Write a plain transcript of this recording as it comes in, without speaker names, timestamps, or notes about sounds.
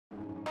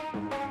Are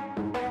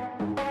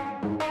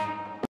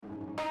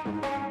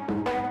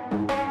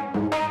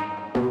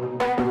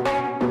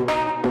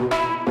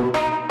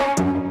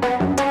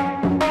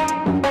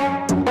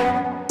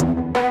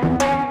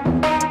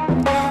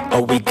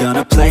we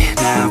gonna play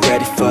now?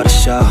 Ready for the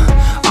show?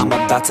 I'm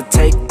about to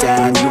take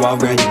down, you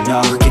already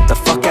know. Get the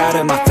fuck out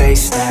of my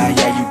face now,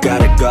 yeah, you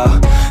gotta go.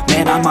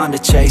 Man, I'm on the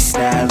chase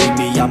now, leave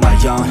me on my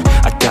own.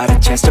 I got a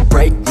chance to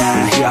break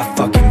now, here I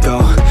fucking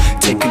go.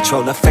 Take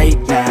control of fate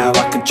now,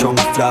 I control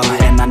my flow.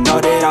 And I know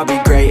that I'll be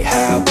great,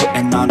 how,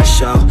 putting on a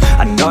show.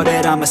 I know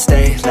that I'ma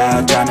stay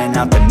loud, drowning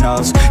out the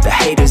noise. The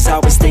haters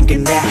always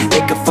thinking that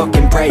they could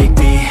fucking break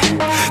me.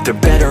 They're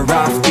better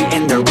off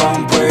eating their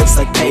own words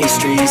like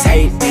pastries.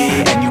 Hate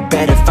me, and you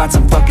better find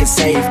some fucking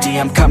safety.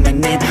 I'm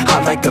coming in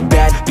hot like a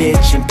bad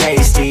bitch in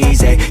pasties.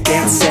 They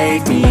can't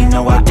save me,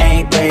 no I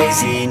ain't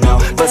lazy, no.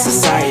 But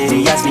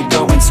society has me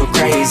going so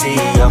crazy,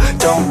 yo.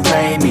 Don't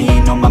blame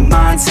me, no my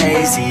mind's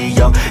hazy,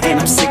 yo. And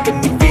I'm sick of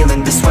me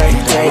feeling this way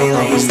daily.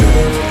 I'll always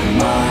live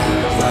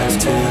my life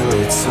till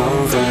it's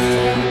over,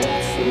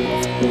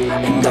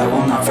 and I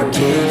will not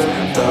forgive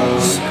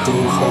those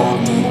who hold